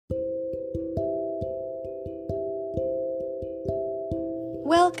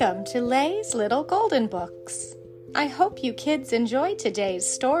Welcome to Lay's Little Golden Books. I hope you kids enjoyed today's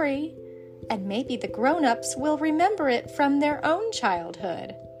story, and maybe the grown-ups will remember it from their own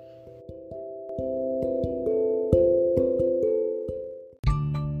childhood.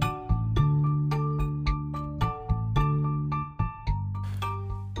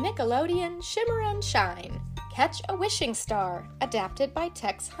 Nickelodeon Shimmer and Shine, Catch a Wishing Star, adapted by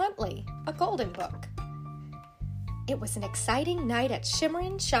Tex Huntley, a golden book. It was an exciting night at Shimmer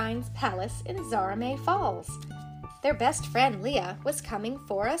and Shine's palace in Zaramé Falls. Their best friend Leah was coming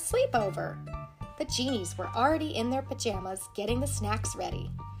for a sleepover. The genies were already in their pajamas getting the snacks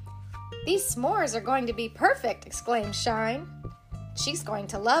ready. "These s'mores are going to be perfect," exclaimed Shine. "She's going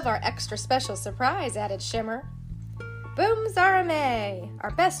to love our extra special surprise," added Shimmer. "Boom Zaramé!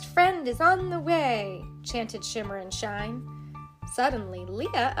 Our best friend is on the way!" chanted Shimmer and Shine. Suddenly,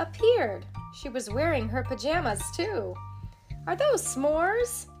 Leah appeared. She was wearing her pajamas, too. "Are those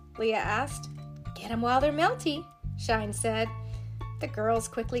s'mores?" Leah asked. "Get 'em while they're melty," Shine said. The girls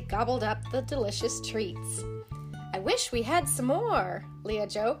quickly gobbled up the delicious treats. "I wish we had some more," Leah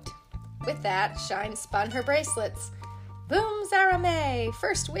joked. With that, Shine spun her bracelets. "Boom Zaramé!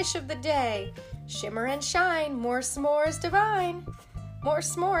 First wish of the day! Shimmer and Shine, more s'mores divine!" More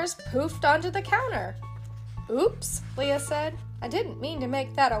s'mores poofed onto the counter. "Oops," Leah said. "I didn't mean to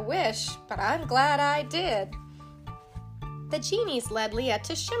make that a wish, but I'm glad I did." The genies led Leah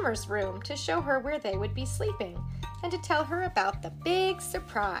to Shimmer's room to show her where they would be sleeping and to tell her about the big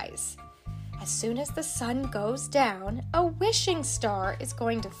surprise. "As soon as the sun goes down, a wishing star is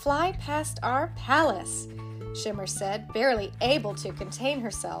going to fly past our palace," Shimmer said, barely able to contain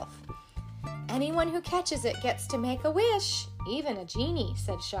herself. "Anyone who catches it gets to make a wish, even a genie,"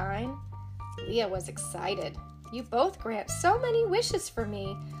 said Shine. Leah was excited. "You both grant so many wishes for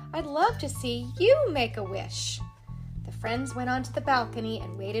me. I'd love to see you make a wish." The friends went onto the balcony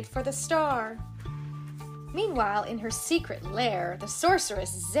and waited for the star. Meanwhile, in her secret lair, the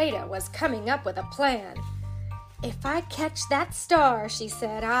sorceress Zeta was coming up with a plan. "If I catch that star," she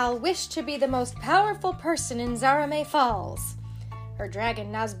said, "I'll wish to be the most powerful person in Zaramé Falls." Her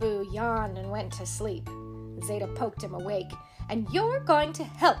dragon Nazboo yawned and went to sleep. Zeta poked him awake. "And you're going to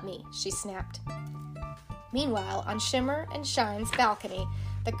help me," she snapped. Meanwhile, on Shimmer and Shine's balcony,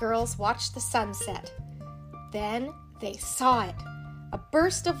 the girls watched the sunset. Then they saw it, a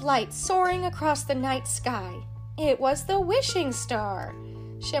burst of light soaring across the night sky. It was the wishing star.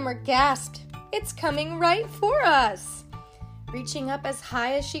 Shimmer gasped, "It's coming right for us!" Reaching up as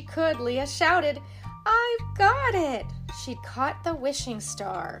high as she could, Leah shouted, "I've got it!" She'd caught the wishing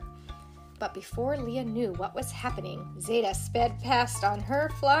star. But before Leah knew what was happening, Zeta sped past on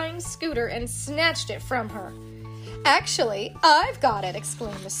her flying scooter and snatched it from her. "Actually, I've got it!"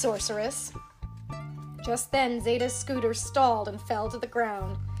 exclaimed the sorceress. Just then, Zeta's scooter stalled and fell to the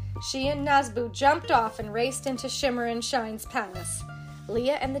ground. She and Nazboo jumped off and raced into Shimmer and Shine's palace.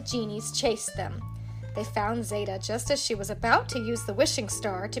 Leah and the genies chased them. They found Zeta just as she was about to use the wishing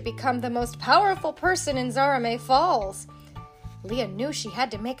star to become the most powerful person in Zaramé Falls. Leah knew she had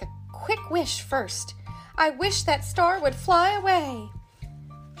to make a quick wish first. "I wish that star would fly away."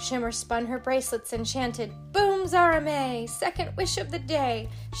 Shimmer spun her bracelets and chanted, "Boom Zaramé, second wish of the day.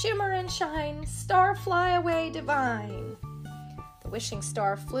 Shimmer and Shine, star fly away divine." The wishing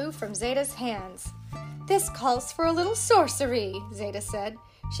star flew from Zeta's hands. "This calls for a little sorcery," Zeta said.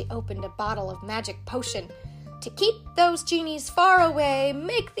 She opened a bottle of magic potion. "To keep those genies far away,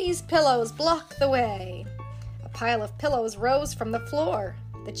 make these pillows block the way." A pile of pillows rose from the floor.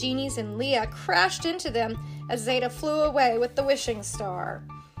 The genies and Leah crashed into them as Zeta flew away with the wishing star.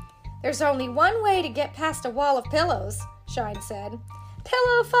 "There's only one way to get past a wall of pillows," Shine said.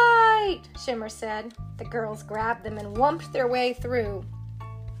 "Pillow fight!" Shimmer said. The girls grabbed them and whumped their way through.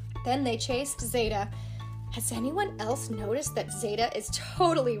 Then they chased Zeta. "Has anyone else noticed that Zeta is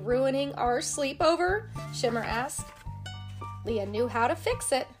totally ruining our sleepover?" Shimmer asked. Leah knew how to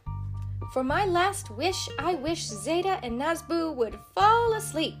fix it. "For my last wish, I wish Zeta and Nazboo would fall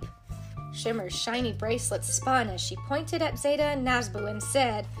asleep." Shimmer's shiny bracelet spun as she pointed at Zeta and Nazboo and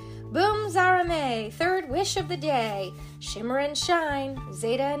said, "Boom Zaramé, third wish of the day. Shimmer and Shine,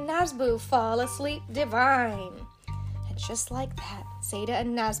 Zeta and Nazboo fall asleep divine." And just like that, Zeta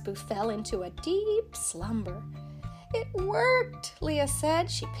and Nazboo fell into a deep slumber. "It worked," Leah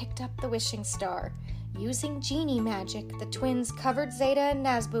said. She picked up the wishing star. Using genie magic, the twins covered Zeta and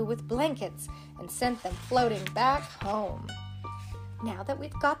Nazboo with blankets and sent them floating back home. "Now that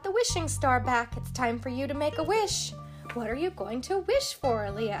we've got the wishing star back, it's time for you to make a wish. What are you going to wish for?"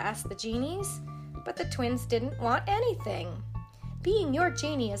 Leah asked the genies. But the twins didn't want anything. "Being your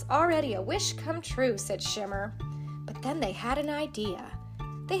genie is already a wish come true," said Shimmer. But then they had an idea.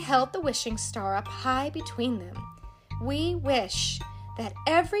 They held the wishing star up high between them. "We wish that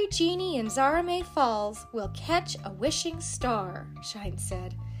every genie in Zaramé Falls will catch a wishing star," Shine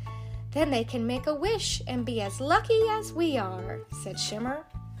said. "Then they can make a wish and be as lucky as we are," said Shimmer.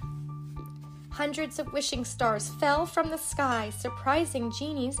 Hundreds of wishing stars fell from the sky, surprising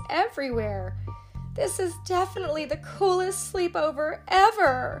genies everywhere. "This is definitely the coolest sleepover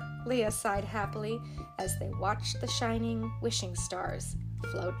ever," Leah sighed happily as they watched the shining wishing stars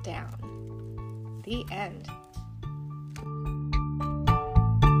float down. The end.